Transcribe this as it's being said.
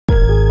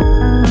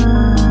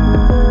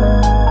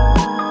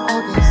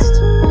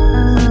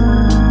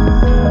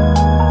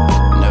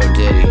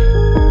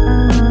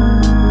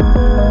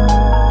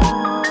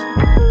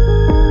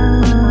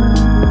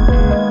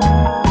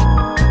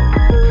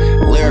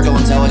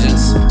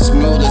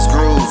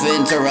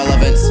relevant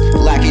irrelevance,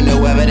 lacking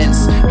no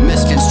evidence,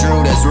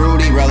 misconstrued as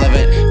rude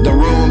irrelevant. The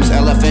room's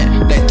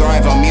elephant, they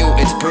thrive on mute,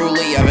 it's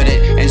brutally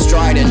evident. And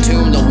stride and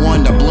tune, the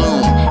one to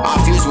bloom. I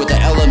fuse with the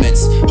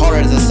elements, harder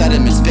as the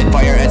sediment,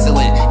 spitfire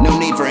excellent, no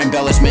need for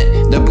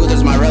embellishment. The booth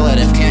is my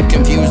relative, can't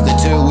confuse the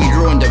two. We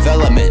grew in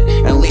development,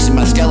 unleashing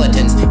my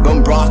skeletons.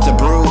 Bone broth to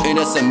brew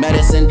into some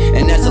medicine.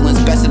 An excellent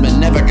specimen,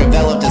 never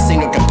developed a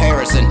single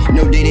comparison.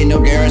 No Diddy,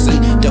 no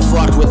Garrison, to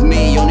fuck with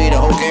me you'll need a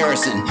whole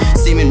garrison.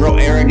 Seeming real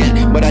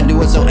arrogant, but I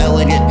do it so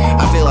elegant.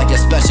 I feel like a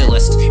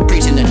specialist,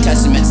 preaching the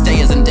testament.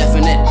 Stay as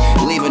indefinite,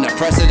 leaving a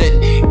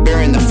precedent.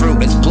 Bearing the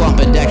fruit is plump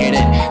and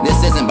decadent.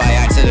 This isn't by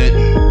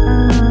accident.